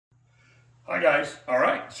Hi guys. All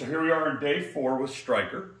right, so here we are on day 4 with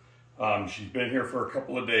Stryker. She's been here for a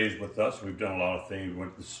couple of days with us. We've done a lot of things. We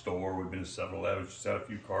went to the store. We've been to 7-Eleven. She's had a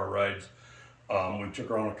few car rides. We took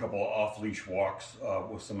her on a couple of off-leash walks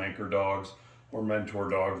with some anchor dogs or mentor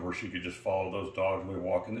dogs where she could just follow those dogs when we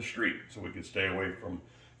walk in the street, so we could stay away from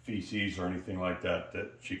feces or anything like that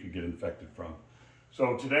that she could get infected from.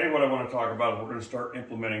 So today what I want to talk about is we're going to start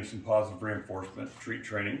implementing some positive reinforcement treat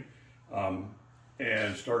training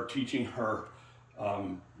and start teaching her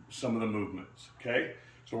some of the movements, okay?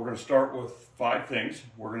 So we're going to start with 5 things.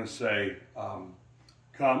 We're going to say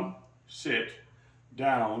come, sit,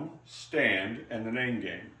 down, stand, and the name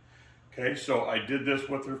game. Okay, so I did this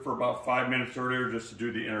with her for about 5 minutes earlier just to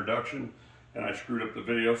do the introduction, and I screwed up the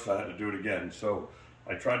video, so I had to do it again. So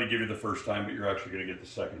I tried to give you the first time, but you're actually going to get the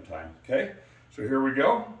second time, okay? So here we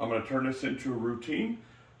go. I'm going to turn this into a routine.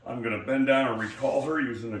 I'm going to bend down and recall her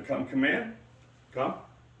using the come command. Come.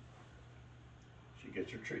 She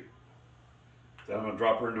gets her treat. Then I'm going to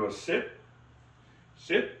drop her into a sit.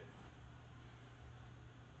 Sit.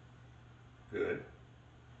 Good.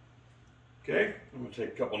 Okay, I'm going to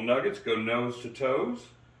take a couple nuggets, go nose to toes.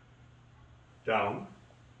 Down.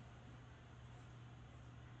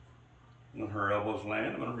 When her elbows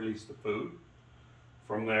land, I'm going to release the food.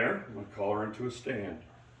 From there, I'm going to call her into a stand.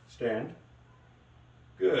 Stand.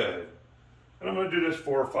 Good. And I'm going to do this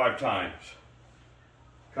 4 or 5 times.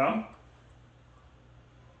 Come.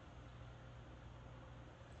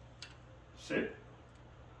 Sit.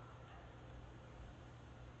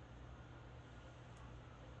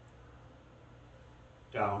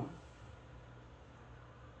 Down.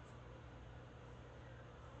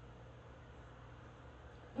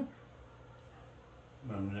 I'm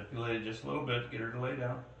going to manipulate it just a little bit to get her to lay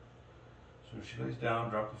down. So as she lays down,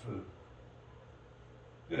 drop the food.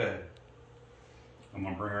 Good. I'm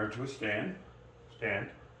going to bring her into a stand. Stand.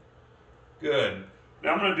 Good.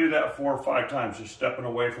 Now I'm going to do that 4 or 5 times, just stepping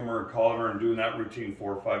away from her and calling her and doing that routine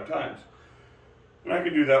 4 or 5 times. And I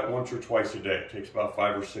can do that once or twice a day. It takes about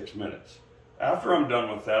 5 or 6 minutes. After I'm done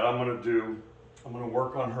with that, I'm going to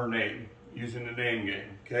work on her name using the name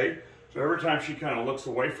game, okay? So every time she kind of looks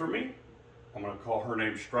away from me, I'm going to call her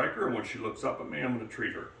name Stryker, and when she looks up at me, I'm going to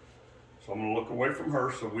treat her. So I'm going to look away from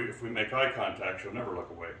her, so if we make eye contact, she'll never look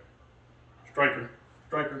away. Stryker,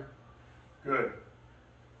 Stryker, good.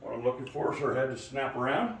 What I'm looking for is her head to snap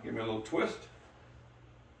around, give me a little twist.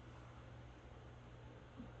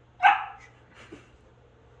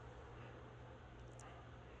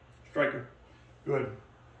 Stryker, good.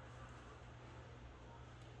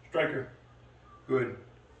 Stryker, good.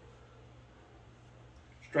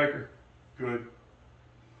 Stryker, good.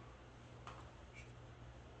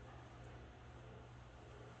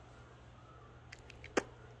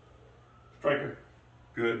 Stryker,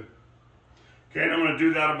 good. Okay, and I'm going to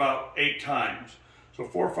do that about 8 times. So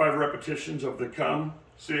 4 or 5 repetitions of the come,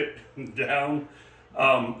 sit, down,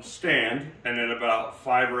 stand, and then about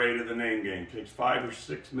 5 or 8 of the name game. It takes 5 or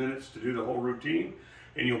 6 minutes to do the whole routine,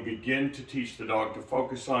 and you'll begin to teach the dog to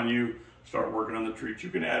focus on you, start working on the treats.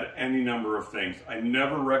 You can add any number of things. I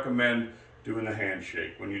never recommend doing the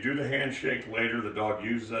handshake. When you do the handshake later, the dog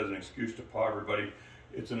uses it as an excuse to paw everybody.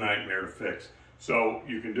 It's a nightmare to fix. So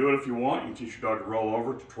you can do it if you want. You can teach your dog to roll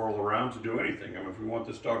over, to twirl around, to do anything. I mean, if we want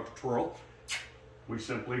this dog to twirl, we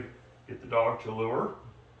simply get the dog to lure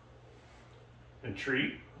and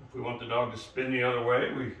treat. If we want the dog to spin the other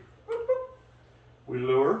way, we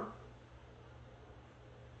lure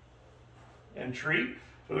and treat.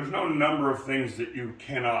 So there's no number of things that you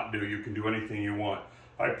cannot do. You can do anything you want.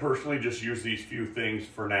 I personally just use these few things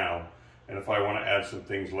for now. And if I want to add some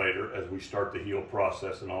things later as we start the heel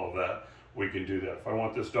process and all of that, we can do that. If I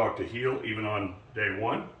want this dog to heel even on day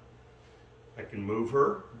 1, I can move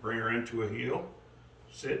her, bring her into a heel,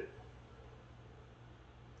 sit,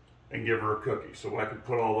 and give her a cookie. So I can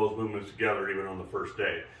put all those movements together even on the first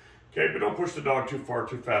day. Okay, but don't push the dog too far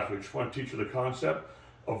too fast. We just want to teach her the concept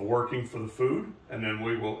of working for the food, and then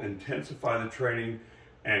we will intensify the training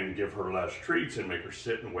and give her less treats and make her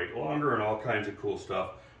sit and wait longer and all kinds of cool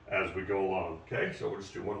stuff as we go along. Okay, so we'll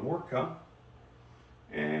just do one more, come.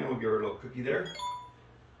 And we'll give her a little cookie there.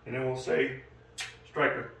 And then we'll say,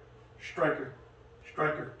 Stryker, Stryker,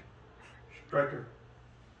 Stryker, Stryker.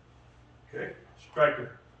 Okay,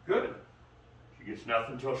 Stryker, good. She gets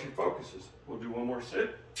nothing until she focuses. We'll do one more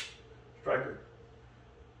sit. Stryker.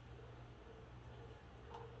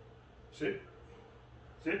 Sit,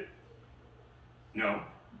 sit. No,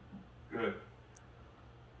 good.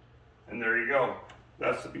 And there you go.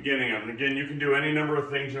 That's the beginning of it. And again, you can do any number of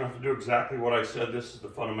things. You don't have to do exactly what I said. This is the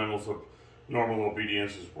fundamentals of normal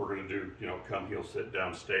obedience. Is we're going to do, come, heel, sit,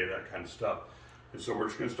 down, stay, that kind of stuff. And so we're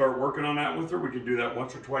just gonna start working on that with her. We can do that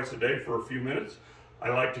once or twice a day for a few minutes. I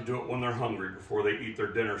like to do it when they're hungry, before they eat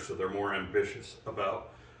their dinner, so they're more ambitious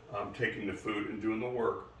about taking the food and doing the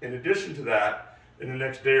work. In addition to that, in the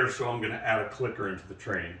next day or so, I'm gonna add a clicker into the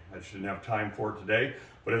training. I just didn't have time for it today,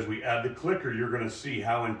 but as we add the clicker, you're gonna see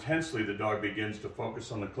how intensely the dog begins to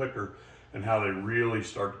focus on the clicker and how they really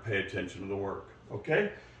start to pay attention to the work,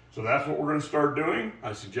 okay? So that's what we're gonna start doing.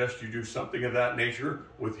 I suggest you do something of that nature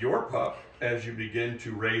with your pup as you begin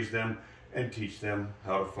to raise them and teach them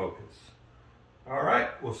how to focus. All right,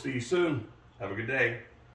 we'll see you soon. Have a good day.